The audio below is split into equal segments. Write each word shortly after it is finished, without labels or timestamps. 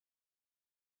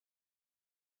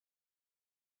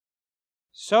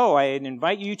So I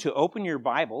invite you to open your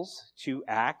Bibles to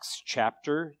Acts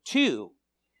chapter 2.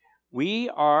 We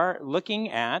are looking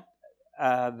at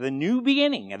the new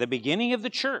beginning, at the beginning of the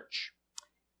church.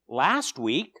 Last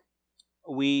week,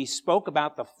 we spoke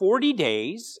about the 40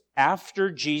 days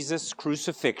after Jesus'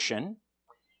 crucifixion.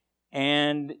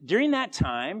 And during that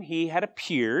time, he had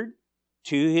appeared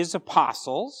to his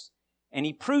apostles, and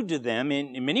he proved to them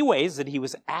in many ways that he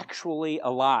was actually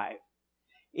alive.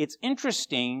 It's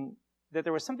interesting that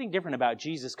there was something different about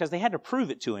Jesus because they had to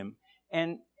prove it to him.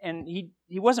 And he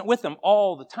wasn't with them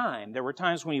all the time. There were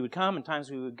times when he would come and times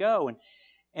when he would go.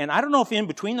 And I don't know if in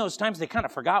between those times they kind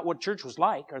of forgot what church was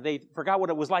like, or they forgot what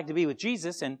it was like to be with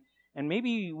Jesus. And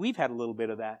maybe we've had a little bit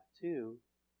of that too.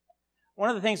 One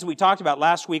of the things that we talked about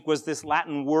last week was this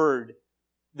Latin word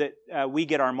that we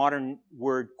get our modern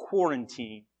word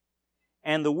quarantine.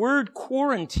 And the word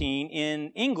quarantine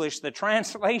in English, the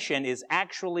translation is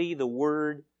actually the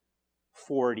word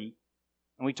 40.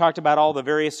 And we talked about all the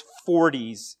various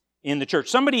 40s in the church.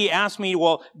 Somebody asked me,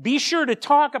 well, be sure to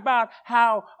talk about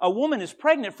how a woman is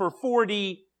pregnant for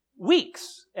 40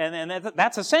 weeks. And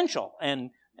that's essential.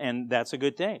 And that's a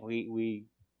good thing.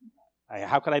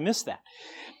 How could I miss that?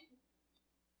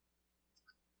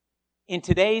 In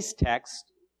today's text,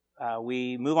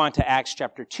 we move on to Acts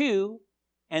chapter 2.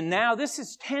 And now this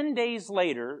is 10 days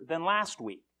later than last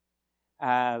week.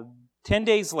 10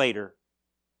 days later.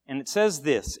 And it says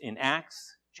this in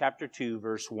Acts chapter 2,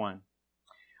 verse 1.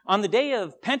 On the day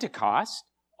of Pentecost,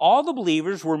 all the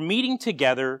believers were meeting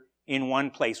together in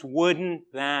one place. Wouldn't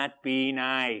that be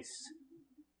nice?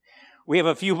 We have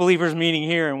a few believers meeting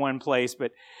here in one place,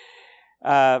 but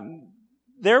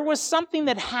there was something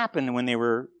that happened when they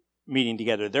were meeting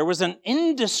together. There was an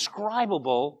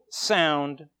indescribable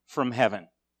sound from heaven.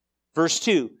 Verse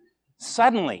 2,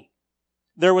 suddenly,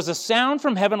 there was a sound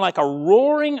from heaven like a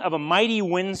roaring of a mighty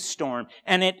windstorm,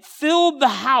 and it filled the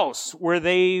house where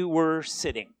they were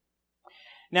sitting.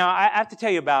 Now, I have to tell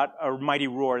you about a mighty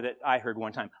roar that I heard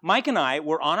one time. Mike and I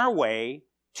were on our way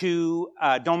to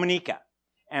Dominica,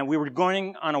 and we were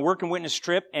going on a work and witness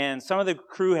trip, and some of the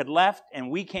crew had left, and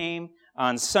we came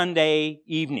on Sunday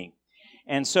evening.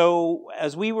 And so,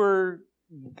 as we were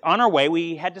on our way,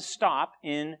 we had to stop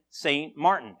in St.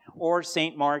 Martin, or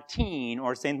St. Martin,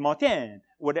 or St. Martin.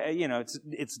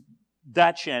 It's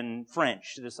Dutch and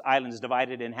French. This island is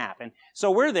divided in half. And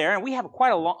so we're there, and we have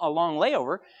quite a long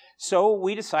layover. So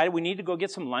we decided we need to go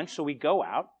get some lunch, so we go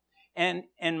out. And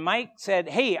Mike said,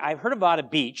 hey, I've heard about a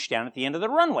beach down at the end of the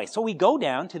runway. So we go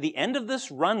down to the end of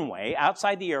this runway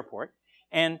outside the airport,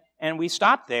 and we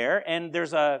stop there, and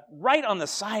there's right on the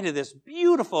side of this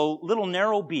beautiful little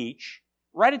narrow beach,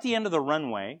 right at the end of the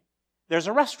runway, there's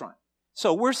a restaurant.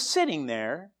 So we're sitting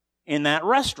there in that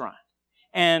restaurant.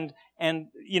 And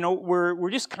we're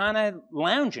just kind of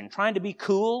lounging, trying to be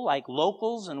cool like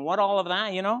locals and all of that,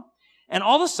 And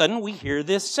all of a sudden we hear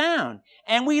this sound.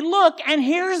 And we look, and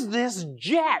here's this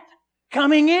jet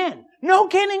coming in. No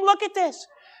kidding, look at this.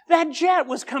 That jet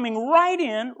was coming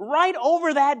right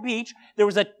over that beach. There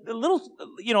was a little,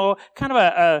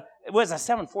 it was a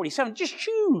 747, just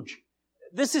huge.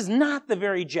 This is not the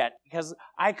very jet, because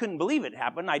I couldn't believe it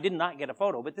happened. I did not get a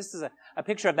photo, but this is a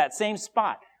picture of that same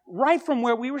spot, right from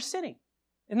where we were sitting.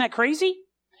 Isn't that crazy?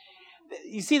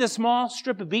 You see the small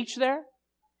strip of beach there?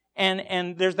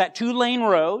 And there's that 2-lane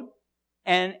road,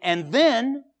 and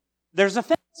then there's a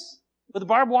fence with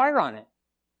barbed wire on it.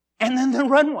 And then the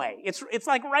runway. It's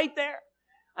like right there.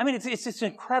 I mean, it's just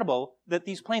incredible that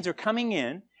these planes are coming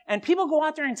in, and people go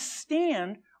out there and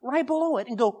stand right below it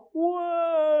and go,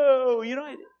 whoa,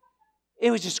 it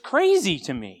was just crazy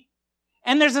to me.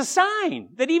 And there's a sign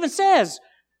that even says,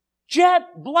 jet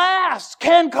blast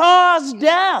can cause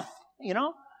death,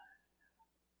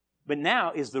 But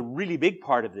now is the really big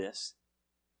part of this.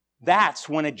 That's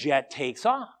when a jet takes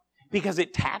off, because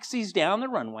it taxis down the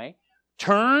runway,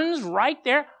 turns right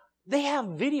there. They have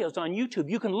videos on YouTube.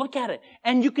 You can look at it,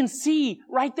 and you can see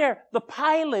right there, the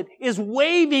pilot is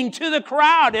waving to the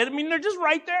crowd. I mean, they're just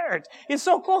right there. It's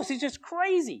so close. It's just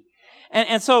crazy.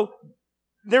 And so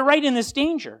they're right in this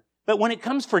danger. But when it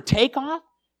comes for takeoff,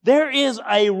 there is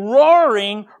a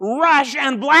roaring rush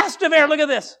and blast of air. Look at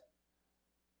this.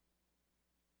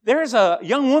 There's a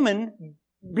young woman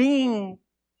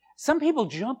some people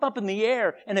jump up in the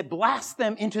air, and it blasts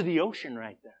them into the ocean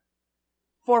right there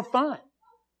for fun.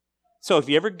 So if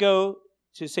you ever go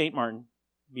to St. Martin,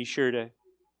 be sure to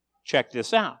check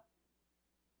this out.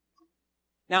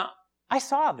 Now, I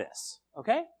saw this,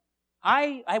 okay?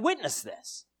 I witnessed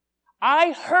this.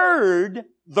 I heard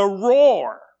the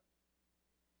roar.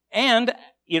 And,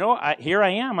 here I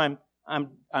am.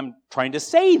 I'm trying to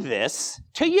say this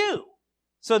to you.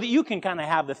 so that you can kind of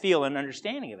have the feel and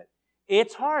understanding of it.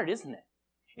 It's hard, isn't it?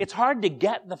 It's hard to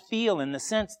get the feel and the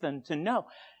sense than to know.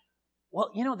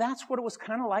 Well, that's what it was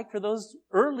kind of like for those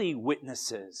early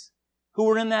witnesses who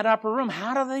were in that upper room.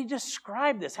 How do they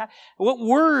describe this? What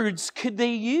words could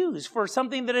they use for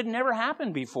something that had never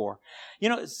happened before?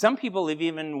 Some people have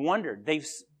even wondered. They've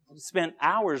spent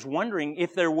hours wondering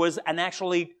if there was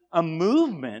actually a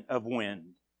movement of wind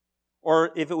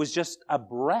or if it was just a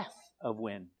breath of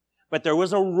wind. But there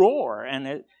was a roar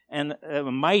and a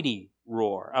mighty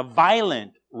roar, a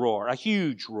violent roar, a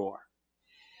huge roar.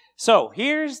 So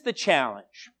here's the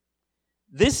challenge.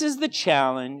 This is the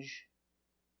challenge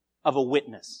of a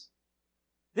witness.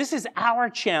 This is our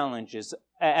challenge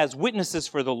as witnesses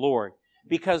for the Lord,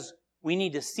 because we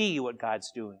need to see what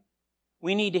God's doing.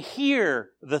 We need to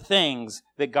hear the things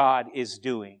that God is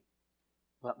doing.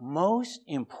 But most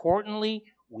importantly,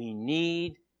 we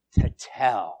need to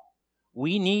tell.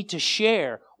 We need to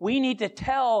share. We need to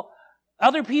tell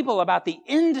other people about the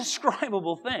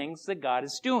indescribable things that God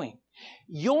is doing.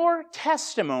 Your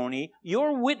testimony,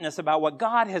 your witness about what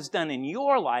God has done in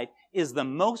your life is the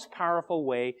most powerful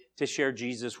way to share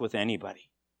Jesus with anybody.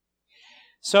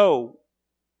 So,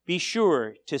 be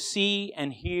sure to see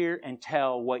and hear and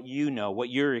tell what you know, what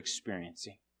you're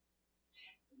experiencing.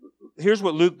 Here's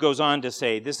what Luke goes on to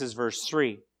say. This is verse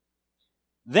 3.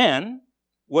 Then,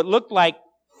 what looked like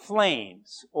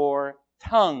flames or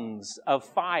tongues of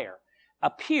fire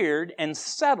appeared and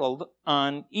settled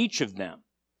on each of them.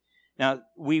 Now,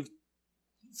 we've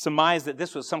surmised that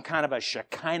this was some kind of a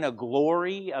Shekinah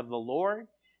glory of the Lord.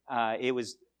 It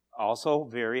was also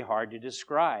very hard to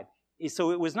describe.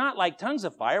 So it was not like tongues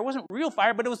of fire. It wasn't real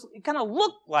fire, but it kind of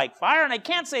looked like fire, and I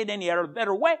can't say it any other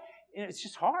better way. It's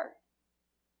just hard.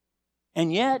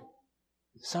 And yet,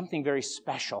 something very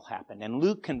special happened, and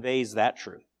Luke conveys that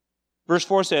truth. Verse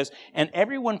 4 says, "And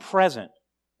everyone present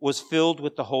was filled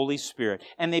with the Holy Spirit,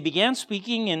 and they began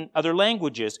speaking in other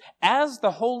languages as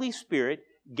the Holy Spirit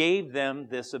gave them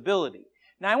this ability."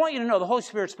 Now, I want you to know the Holy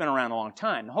Spirit's been around a long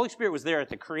time. The Holy Spirit was there at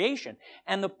the creation,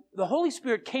 and the Holy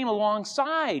Spirit came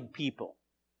alongside people.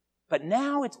 But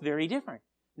now it's very different.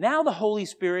 Now the Holy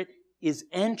Spirit is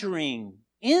entering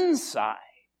inside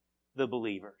the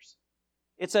believers.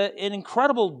 It's an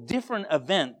incredible different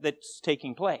event that's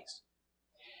taking place.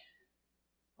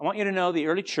 I want you to know the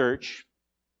early church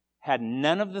had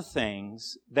none of the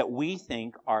things that we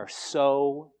think are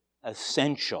so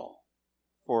essential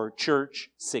for church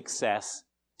success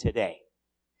today.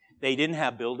 They didn't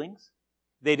have buildings.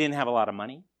 They didn't have a lot of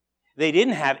money. They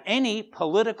didn't have any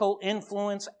political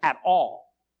influence at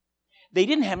all. They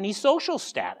didn't have any social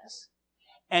status.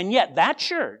 And yet that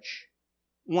church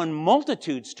won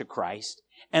multitudes to Christ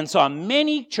and saw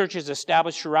many churches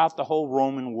established throughout the whole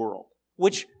Roman world,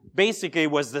 which basically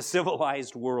was the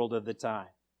civilized world of the time.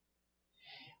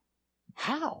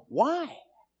 How? Why?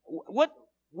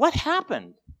 What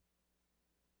happened?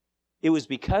 It was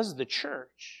because the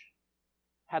church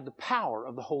had the power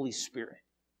of the Holy Spirit,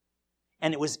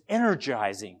 and it was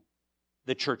energizing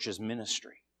the church's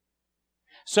ministry.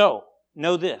 So,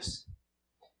 know this.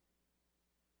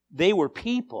 They were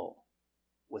people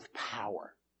with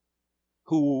power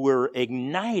who were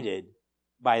ignited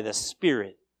by the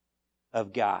Spirit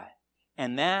of God.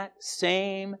 And that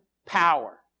same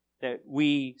power that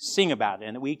we sing about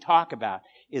and that we talk about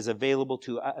is available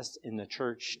to us in the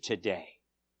church today.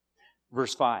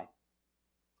 Verse 5.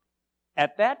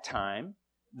 At that time,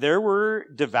 there were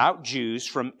devout Jews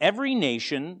from every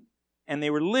nation, and they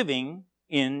were living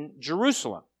in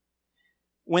Jerusalem.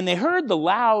 When they heard the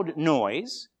loud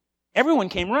noise, everyone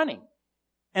came running,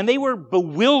 and they were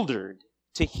bewildered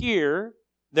to hear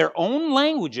their own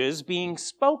languages being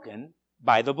spoken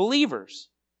by the believers.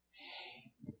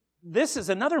 This is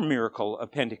another miracle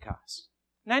of Pentecost.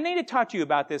 Now, I need to talk to you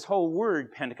about this whole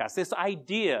word Pentecost, this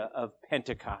idea of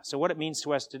Pentecost, and what it means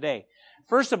to us today.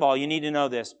 First of all, you need to know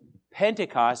this.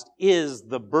 Pentecost is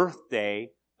the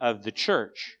birthday of the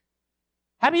church.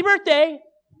 Happy birthday!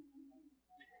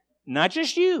 Not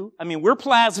just you. I mean, we're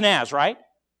Plasnaz, right?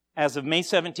 As of May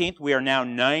 17th, we are now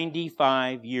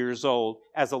 95 years old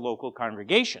as a local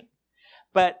congregation.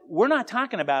 But we're not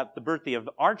talking about the birthday of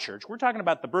our church. We're talking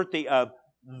about the birthday of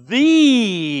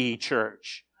the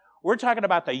church. We're talking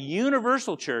about the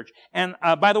universal church. And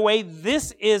by the way,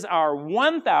 this is our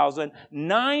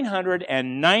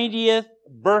 1,990th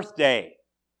birthday.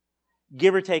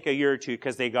 Give or take a year or two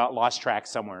because they got lost track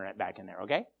somewhere back in there,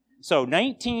 okay? So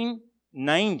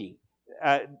 1990,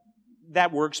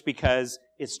 that works because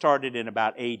it started in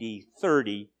about AD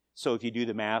 30. So if you do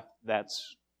the math,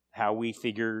 that's how we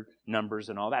figure numbers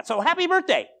and all that. So happy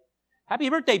birthday. Happy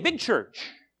birthday, big church.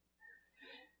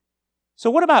 So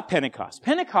what about Pentecost?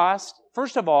 Pentecost,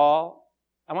 first of all,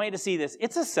 I want you to see this.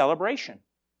 It's a celebration.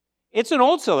 It's an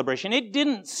old celebration. It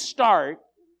didn't start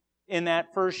in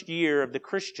that first year of the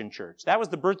Christian church. That was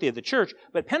the birthday of the church,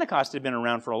 but Pentecost had been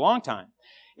around for a long time.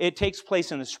 It takes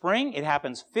place in the spring. It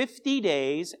happens 50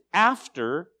 days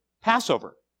after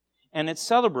Passover. And it's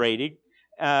celebrated.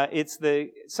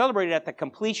 Celebrated at the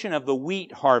completion of the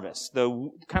wheat harvest,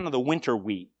 the kind of the winter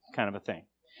wheat kind of a thing.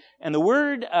 And the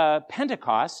word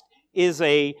Pentecost is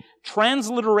a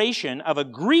transliteration of a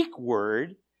Greek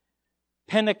word,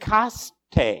 Pentecoste,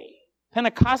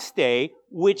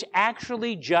 which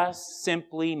actually just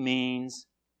simply means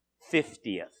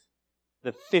 50th,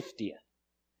 the 50th.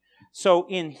 So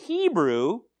in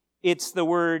Hebrew, it's the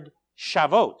word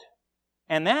Shavuot,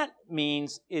 and that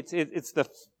means it's the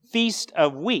Feast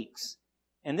of Weeks.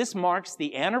 And this marks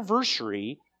the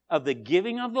anniversary of the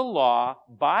giving of the law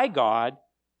by God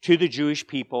to the Jewish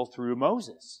people through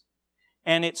Moses.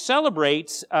 And it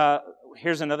celebrates,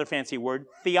 here's another fancy word,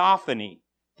 theophany.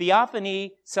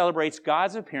 Theophany celebrates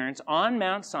God's appearance on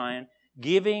Mount Sinai,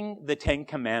 giving the Ten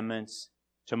Commandments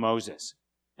to Moses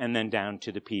and then down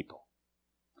to the people.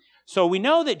 So we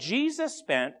know that Jesus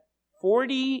spent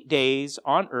 40 days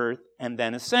on earth and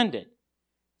then ascended.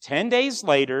 10 days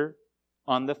later,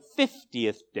 on the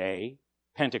 50th day,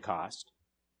 Pentecost,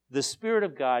 the Spirit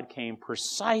of God came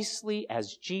precisely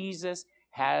as Jesus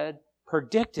had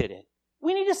predicted it.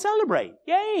 We need to celebrate.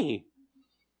 Yay!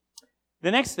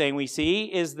 The next thing we see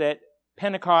is that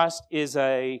Pentecost is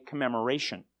a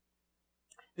commemoration.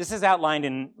 This is outlined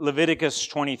in Leviticus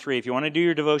 23. If you want to do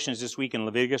your devotions this week in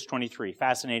Leviticus 23,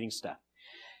 fascinating stuff.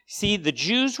 See, the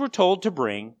Jews were told to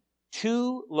bring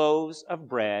 2 loaves of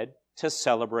bread to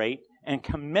celebrate and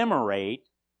commemorate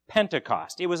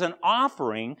Pentecost. It was an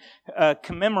offering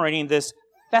commemorating this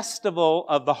festival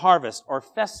of the harvest, or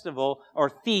festival or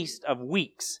feast of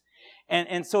weeks.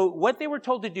 And so what they were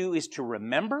told to do is to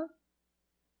remember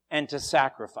and to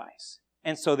sacrifice.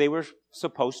 And so they were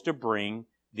supposed to bring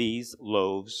these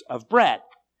loaves of bread.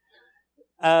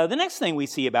 The next thing we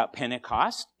see about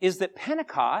Pentecost is that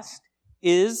Pentecost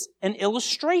is an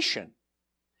illustration.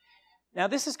 Now,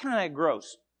 this is kind of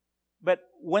gross, but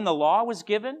when the law was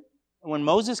given, when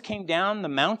Moses came down the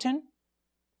mountain,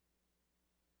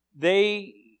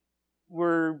 they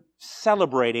were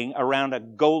celebrating around a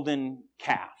golden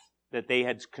calf that they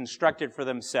had constructed for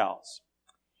themselves.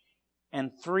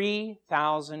 And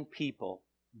 3,000 people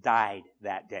died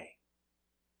that day.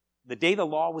 The day the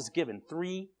law was given,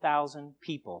 3,000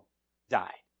 people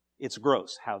died. It's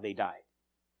gross how they died.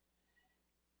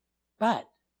 But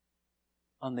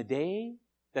on the day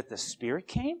that the Spirit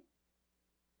came,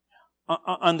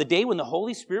 on the day when the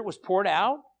Holy Spirit was poured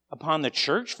out upon the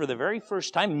church for the very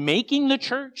first time, making the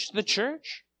church,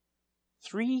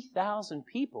 3,000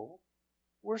 people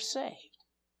were saved.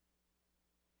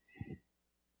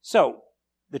 So,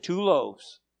 the 2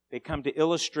 loaves, they come to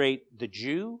illustrate the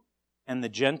Jew and the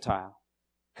Gentile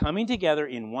coming together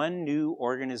in one new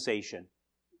organization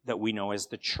that we know as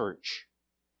the church.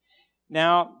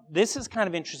 Now, this is kind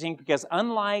of interesting because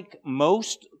unlike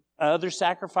most other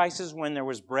sacrifices when there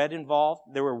was bread involved,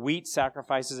 there were wheat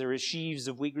sacrifices, there were sheaves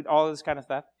of wheat, all this kind of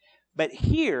stuff. But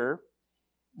here,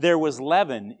 there was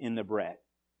leaven in the bread.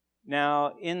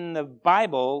 Now, in the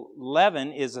Bible,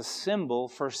 leaven is a symbol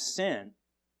for sin.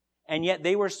 And yet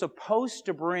they were supposed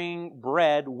to bring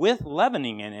bread with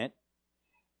leavening in it.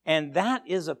 And that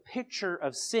is a picture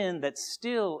of sin that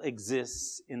still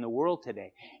exists in the world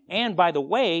today. And by the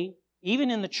way, even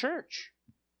in the church.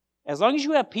 As long as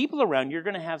you have people around, you're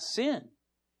going to have sin.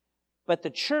 But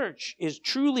the church is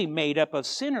truly made up of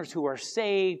sinners who are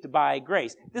saved by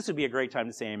grace. This would be a great time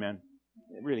to say amen.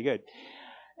 Really good.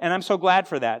 And I'm so glad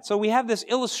for that. So we have this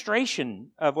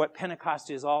illustration of what Pentecost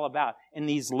is all about in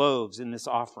these loaves, in this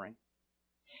offering.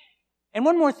 And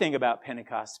one more thing about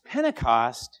Pentecost.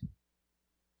 Pentecost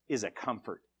is a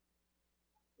comfort.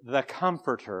 The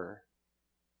Comforter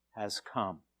has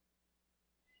come.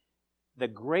 The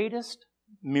greatest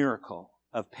miracle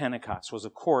of Pentecost was,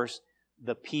 of course,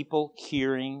 the people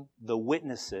hearing the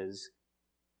witnesses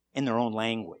in their own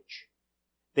language.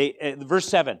 Verse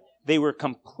 7, they were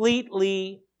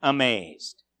completely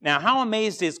amazed. Now, how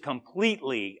amazed is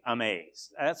completely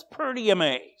amazed? That's pretty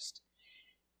amazed.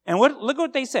 And look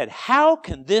what they said. How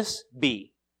can this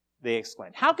be? They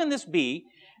exclaimed. How can this be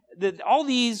that all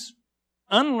these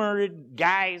unlearned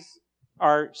guys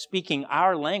are speaking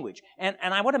our language? And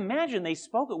I would imagine they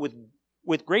spoke it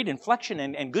with great inflection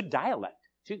and good dialect,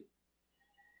 too.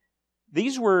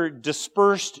 These were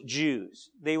dispersed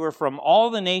Jews. They were from all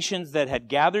the nations that had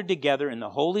gathered together in the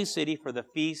holy city for the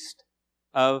feast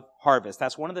of harvest.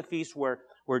 That's one of the feasts where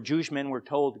Jewish men were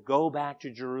told to go back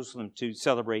to Jerusalem to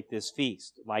celebrate this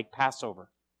feast, like Passover.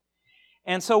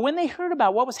 And so when they heard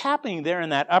about what was happening there in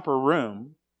that upper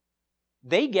room,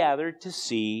 they gathered to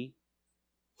see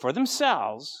for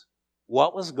themselves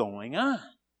what was going on.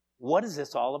 What is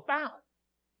this all about?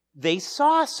 They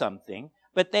saw something,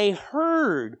 but they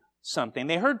heard something.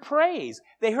 They heard praise.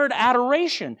 They heard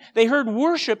adoration. They heard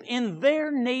worship in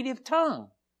their native tongue.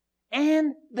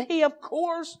 And they, of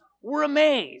course, were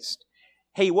amazed.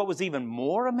 Hey, what was even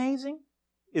more amazing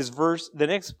is the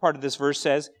next part of this verse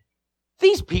says,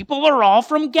 these people are all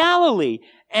from Galilee,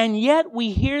 and yet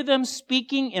we hear them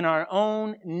speaking in our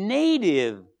own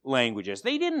native languages.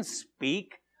 They didn't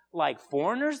speak like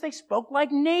foreigners. They spoke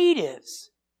like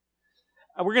natives.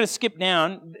 We're going to skip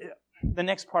down. The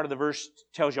next part of the verse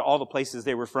tells you all the places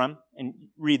they were from, and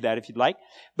read that if you'd like.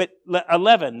 But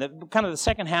 11, kind of the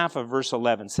second half of verse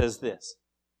 11 says this.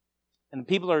 And the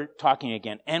people are talking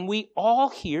again. And we all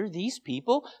hear these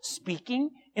people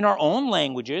speaking in our own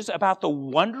languages about the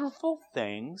wonderful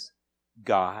things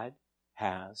God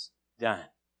has done.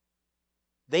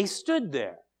 They stood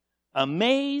there,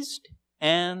 amazed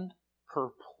and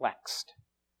perplexed.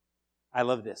 I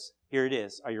love this. Here it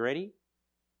is. Are you ready?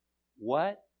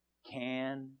 What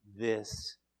can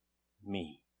this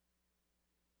mean?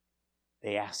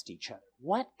 They asked each other.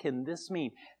 What can this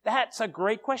mean? That's a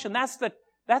great question. That's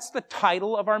the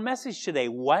title of our message today.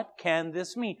 What can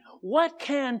this mean? What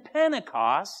can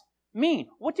Pentecost mean?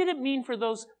 What did it mean for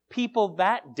those people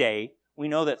that day? We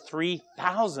know that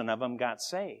 3,000 of them got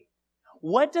saved.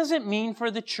 What does it mean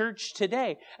for the church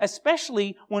today?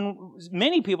 Especially when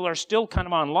many people are still kind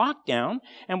of on lockdown,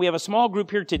 and we have a small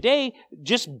group here today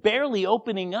just barely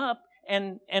opening up,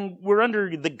 and we're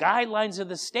under the guidelines of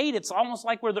the state. It's almost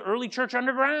like we're the early church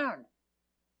underground.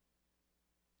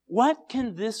 What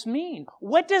can this mean?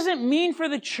 What does it mean for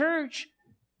the church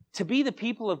to be the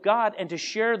people of God and to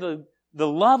share the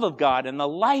love of God and the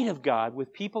light of God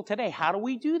with people today? How do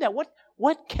we do that?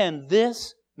 What can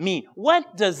this mean?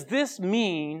 What does this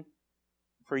mean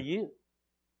for you?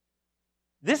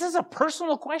 This is a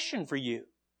personal question for you.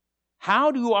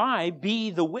 How do I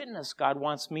be the witness God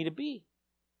wants me to be?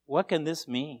 What can this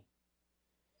mean?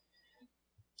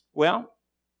 Well,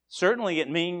 certainly it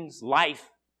means life.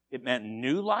 It meant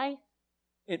new life.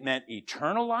 It meant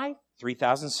eternal life.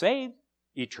 3,000 saved,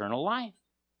 eternal life.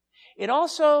 It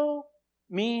also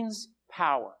means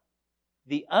power.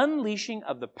 The unleashing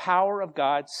of the power of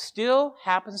God still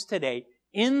happens today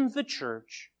in the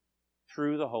church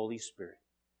through the Holy Spirit.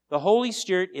 The Holy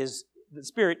Spirit is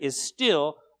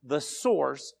still the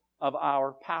source of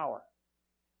our power.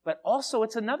 But also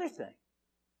it's another thing.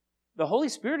 The Holy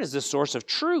Spirit is the source of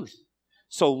truth.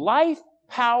 So life,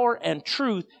 power, and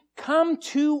truth come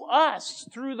to us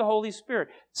through the Holy Spirit,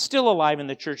 still alive in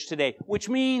the church today, which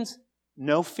means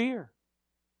no fear.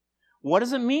 What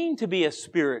does it mean to be a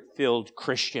Spirit-filled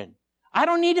Christian? I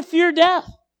don't need to fear death.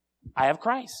 I have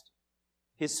Christ.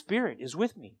 His Spirit is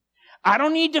with me. I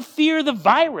don't need to fear the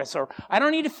virus, or I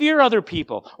don't need to fear other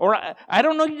people, or I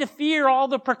don't need to fear all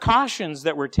the precautions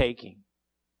that we're taking.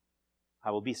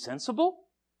 I will be sensible,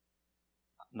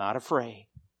 not afraid.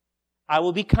 I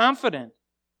will be confident.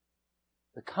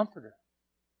 The Comforter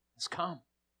has come.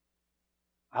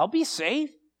 I'll be safe.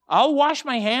 I'll wash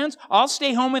my hands. I'll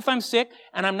stay home if I'm sick,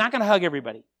 and I'm not going to hug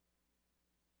everybody.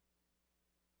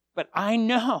 But I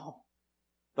know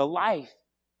the life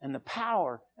and the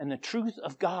power and the truth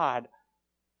of God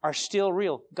are still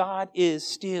real. God is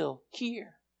still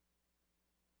here.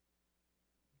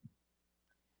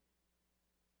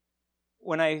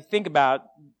 When I think about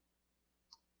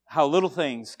how little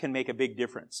things can make a big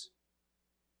difference,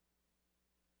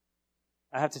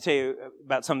 I have to tell you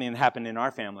about something that happened in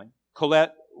our family.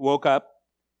 Colette woke up.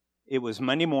 It was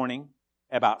Monday morning,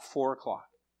 about 4 o'clock.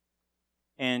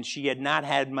 And she had not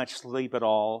had much sleep at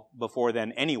all before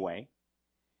then anyway.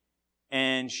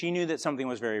 And she knew that something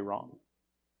was very wrong.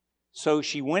 So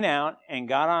she went out and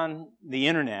got on the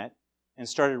internet and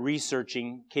started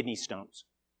researching kidney stones.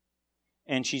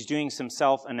 And she's doing some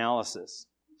self-analysis,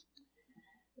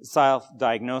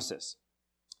 self-diagnosis.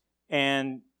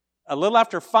 And a little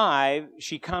after 5,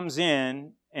 she comes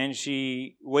in and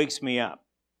she wakes me up.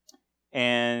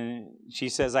 And she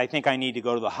says, I think I need to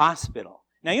go to the hospital.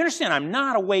 Now, you understand, I'm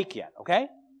not awake yet, okay?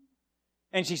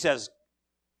 And she says,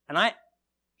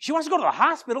 she wants to go to the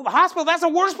hospital. The hospital, that's the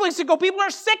worst place to go. People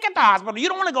are sick at the hospital. You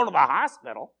don't want to go to the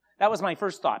hospital. That was my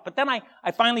first thought. But then I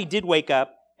finally did wake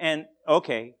up, and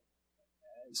okay.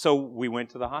 So we went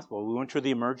to the hospital. We went to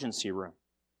the emergency room.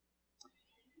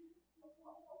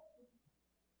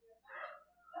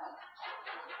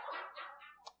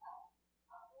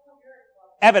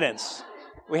 evidence.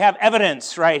 We have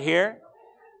evidence right here.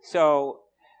 So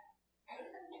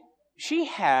she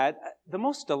had the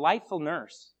most delightful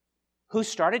nurse who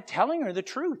started telling her the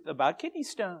truth about kidney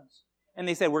stones. And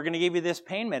they said, we're going to give you this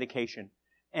pain medication.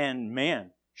 And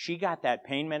man, she got that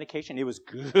pain medication. It was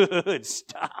good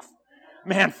stuff.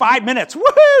 Man, 5 minutes,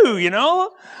 woohoo, you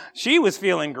know? She was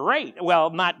feeling great. Well,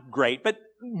 not great, but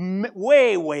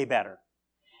way, way better.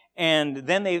 And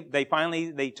then they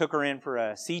finally took her in for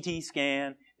a CT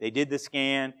scan. They did the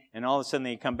scan, and all of a sudden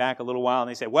they come back a little while, and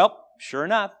they said, well, sure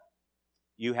enough,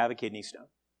 you have a kidney stone.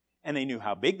 And they knew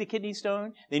how big the kidney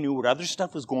stone. They knew what other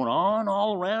stuff was going on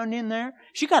all around in there.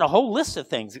 She got a whole list of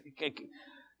things.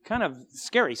 Kind of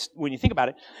scary when you think about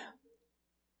it.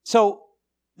 So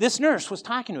this nurse was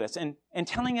talking to us and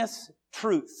telling us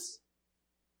truths.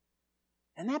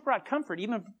 And that brought comfort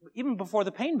even before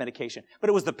the pain medication. But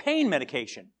it was the pain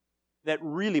medication that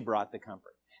really brought the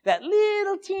comfort. That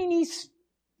little teeny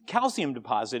calcium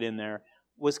deposit in there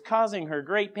was causing her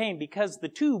great pain because the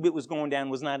tube it was going down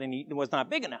was not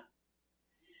big enough.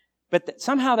 But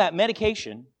somehow that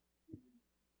medication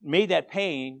made that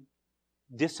pain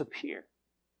disappear.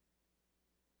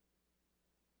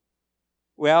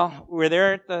 Well, we're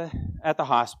there at the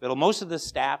hospital. Most of the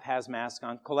staff has masks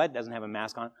on. Colette doesn't have a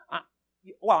mask on.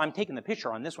 I'm taking the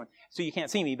picture on this one, so you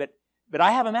can't see me, but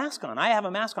I have a mask on. I have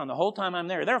a mask on the whole time I'm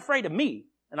there. They're afraid of me,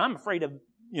 and I'm afraid of,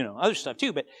 other stuff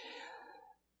too. But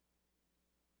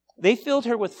they filled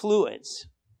her with fluids,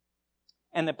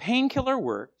 and the painkiller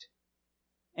worked,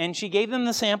 and she gave them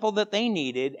the sample that they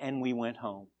needed, and we went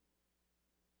home.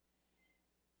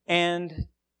 And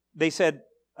they said,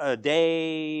 a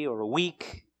day or a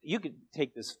week. You could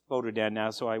take this photo down now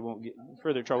so I won't get in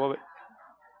further trouble. But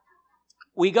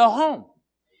we go home.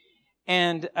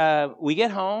 And we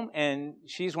get home, and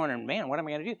she's wondering, man, what am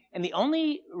I going to do? And the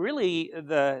only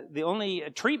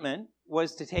treatment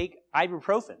was to take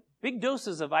ibuprofen, big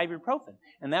doses of ibuprofen.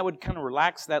 And that would kind of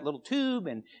relax that little tube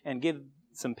and give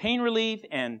some pain relief.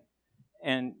 And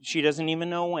she doesn't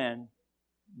even know when,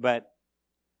 but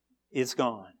it's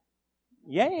gone.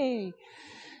 Yay!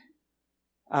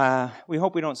 We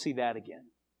hope we don't see that again.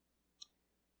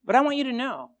 But I want you to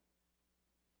know,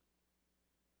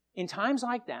 in times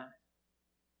like that,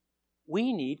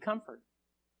 we need comfort.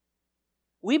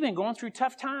 We've been going through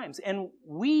tough times, and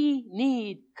we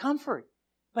need comfort.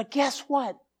 But guess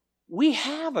what? We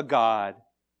have a God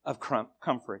of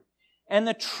comfort. And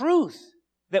the truth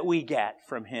that we get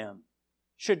from Him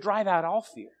should drive out all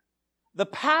fear. The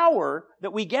power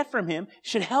that we get from Him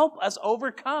should help us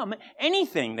overcome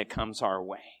anything that comes our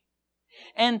way.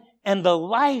 And the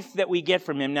life that we get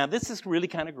from Him, now this is really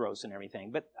kind of gross and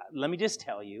everything, but let me just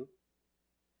tell you,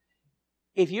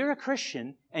 if you're a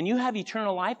Christian and you have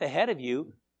eternal life ahead of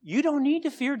you, you don't need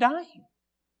to fear dying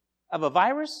of a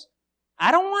virus.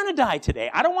 I don't want to die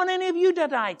today. I don't want any of you to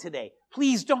die today.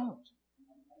 Please don't.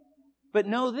 But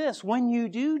know this, when you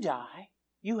do die,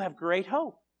 you have great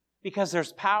hope. Because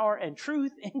there's power and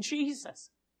truth in Jesus.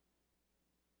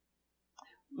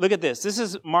 Look at this. This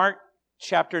is Mark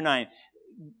chapter 9.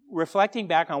 Reflecting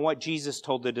back on what Jesus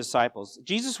told the disciples.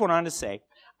 Jesus went on to say,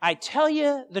 I tell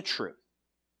you the truth.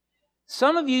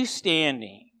 Some of you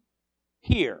standing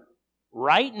here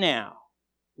right now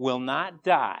will not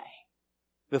die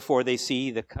before they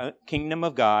see the kingdom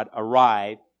of God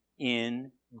arrive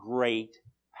in great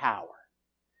power.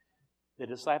 The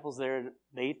disciples there,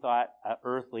 they thought an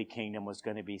earthly kingdom was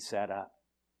going to be set up.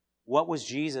 What was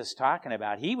Jesus talking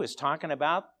about? He was talking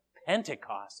about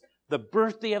Pentecost, the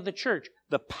birthday of the church,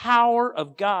 the power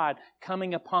of God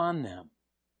coming upon them.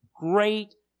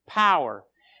 Great power.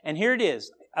 And here it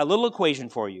is, a little equation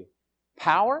for you.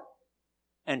 Power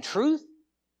and truth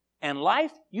and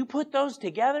life, you put those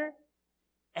together,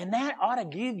 and that ought to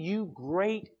give you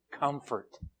great comfort.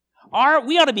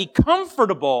 We ought to be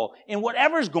comfortable in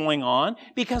whatever's going on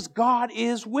because God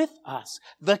is with us.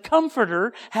 The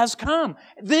Comforter has come.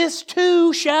 This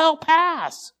too shall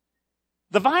pass.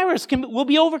 The virus will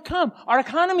be overcome. Our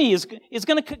economy is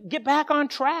going to get back on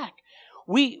track.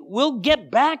 We will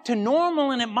get back to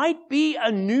normal, and it might be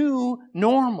a new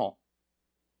normal.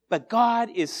 But God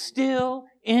is still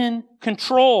in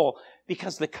control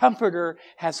because the Comforter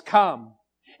has come.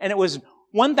 And it was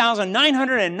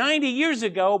 1,990 years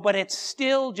ago, but it's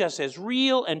still just as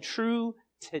real and true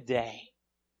today.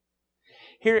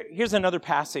 Here's another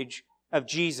passage of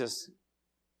Jesus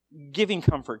giving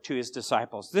comfort to His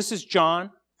disciples. This is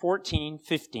John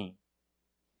 14:15.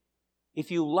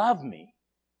 If you love me,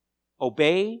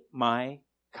 obey my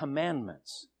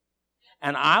commandments.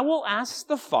 And I will ask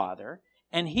the Father,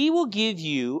 and He will give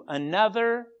you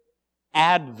another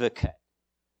advocate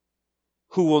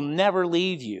who will never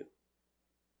leave you.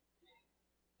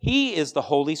 He is the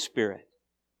Holy Spirit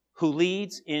who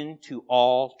leads into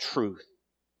all truth.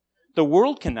 The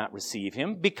world cannot receive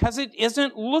him because it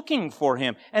isn't looking for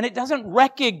him and it doesn't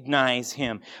recognize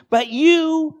him. But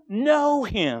you know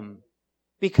him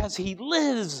because he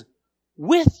lives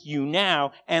with you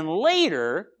now, and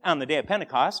later, on the day of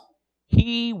Pentecost,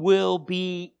 he will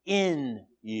be in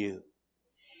you.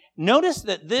 Notice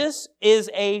that this is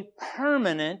a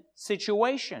permanent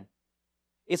situation.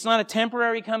 It's not a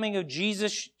temporary coming of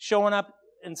Jesus showing up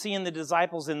and seeing the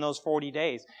disciples in those 40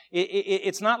 days.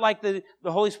 It's not like the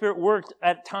Holy Spirit worked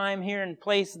at time here and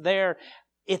place there.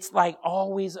 It's like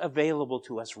always available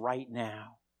to us right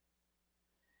now.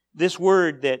 This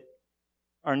word that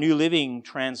our New Living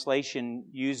Translation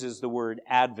uses, the word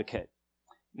advocate.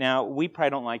 Now, we probably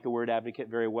don't like the word advocate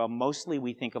very well. Mostly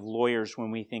we think of lawyers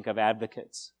when we think of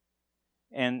advocates.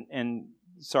 And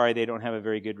sorry, they don't have a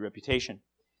very good reputation.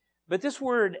 But this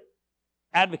word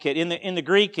advocate, in the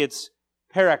Greek, it's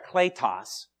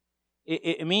parakletos.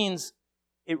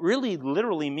 It really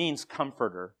literally means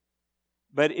comforter.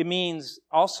 But it means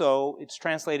also, it's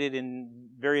translated in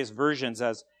various versions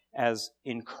as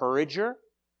encourager.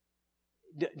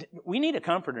 We need a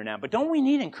comforter now, but don't we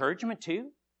need encouragement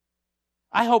too?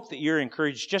 I hope that you're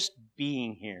encouraged just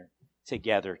being here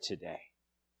together today.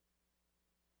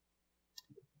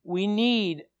 We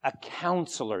need a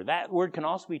counselor. That word can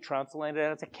also be translated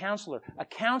as a counselor. A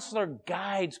counselor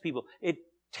guides people. A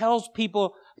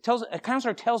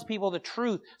counselor tells people the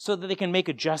truth so that they can make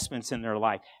adjustments in their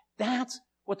life. That's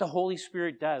what the Holy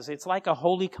Spirit does. It's like a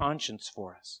holy conscience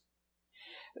for us.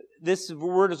 This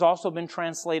word has also been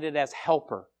translated as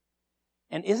helper.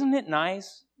 And isn't it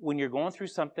nice when you're going through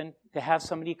something to have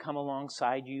somebody come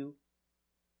alongside you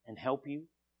and help you?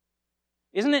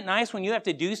 Isn't it nice when you have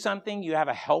to do something, you have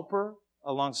a helper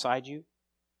alongside you?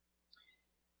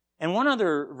 And one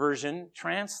other version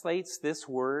translates this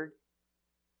word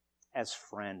as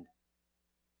friend.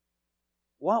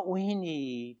 What we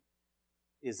need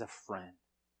is a friend.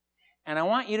 And I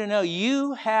want you to know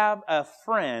you have a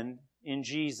friend in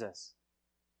Jesus.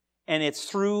 And it's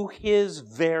through His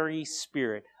very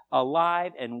Spirit,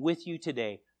 alive and with you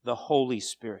today, the Holy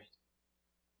Spirit.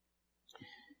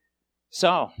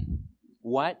 So,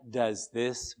 what does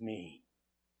this mean?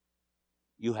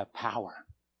 You have power.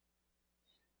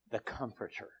 The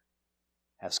Comforter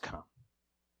has come.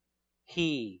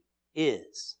 He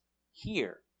is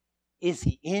here. Is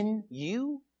He in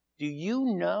you? Do you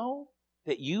know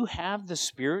that you have the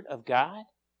Spirit of God?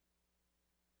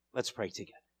 Let's pray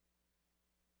together.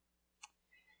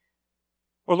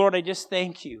 Oh Lord, I just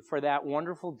thank You for that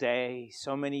wonderful day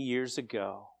so many years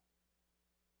ago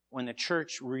when the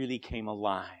church really came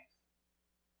alive.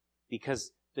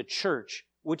 Because the church,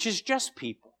 which is just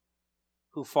people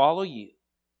who follow You,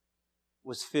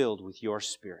 was filled with Your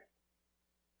Spirit.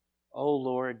 Oh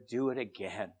Lord, do it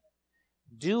again.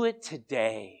 Do it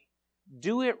today.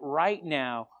 Do it right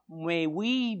now. May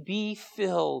we be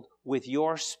filled with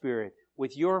Your Spirit,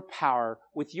 with Your power,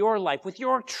 with Your life, with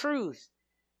Your truth.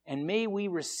 And may we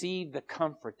receive the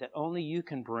comfort that only You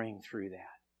can bring through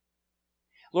that.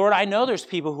 Lord, I know there's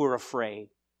people who are afraid.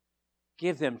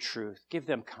 Give them truth. Give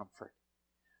them comfort.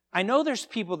 I know there's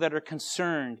people that are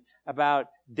concerned about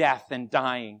death and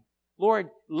dying. Lord,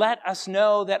 let us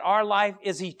know that our life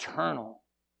is eternal.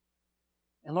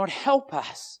 And Lord, help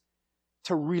us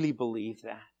to really believe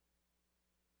that.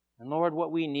 And Lord,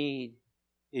 what we need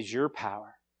is Your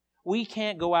power. We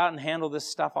can't go out and handle this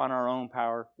stuff on our own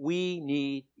power. We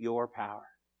need Your power.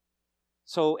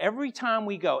 So every time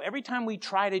we go, every time we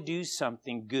try to do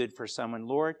something good for someone,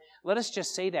 Lord, let us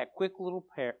just say that quick little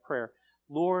prayer.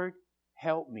 Lord,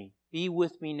 help me. Be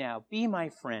with me now. Be my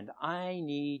friend. I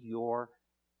need Your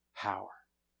power.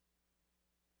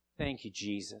 Thank You,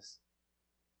 Jesus.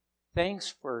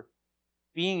 Thanks for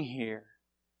being here,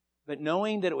 but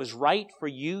knowing that it was right for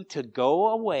You to go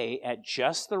away at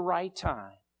just the right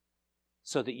time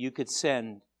so that You could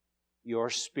send Your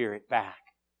Spirit back.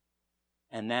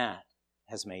 And that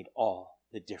has made all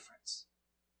the difference.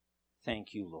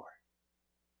 Thank You, Lord.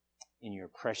 In Your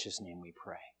precious name we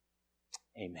pray.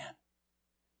 Amen.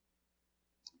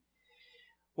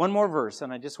 One more verse,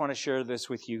 and I just want to share this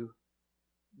with you.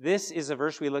 This is a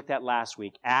verse we looked at last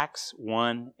week, Acts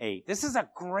 1:8. This is a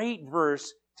great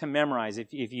verse to memorize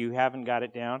if you haven't got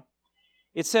it down.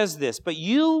 It says this, but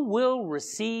you will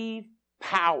receive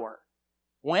power.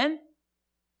 When?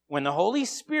 When the Holy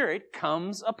Spirit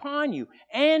comes upon you,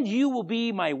 and you will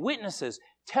be my witnesses,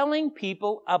 telling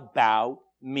people about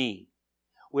me.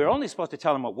 We're only supposed to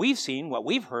tell them what we've seen, what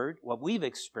we've heard, what we've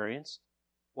experienced,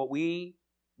 what we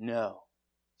know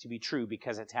to be true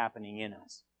because it's happening in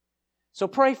us. So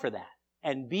pray for that.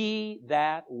 and be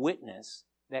that witness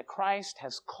that Christ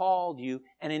has called you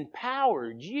and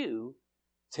empowered you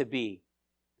to be.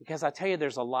 Because I tell you,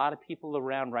 there's a lot of people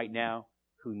around right now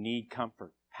who need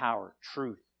comfort, power,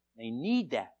 truth. They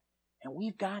need that. And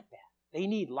we've got that. They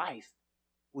need life.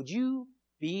 Would you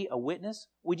be a witness?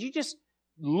 Would you just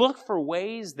look for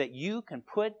ways that you can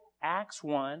put Acts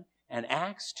 1 and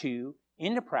Acts 2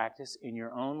 into practice in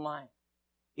your own life?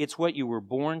 It's what you were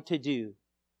born to do.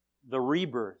 The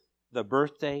rebirth, the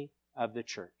birthday of the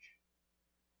church.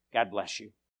 God bless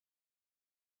you.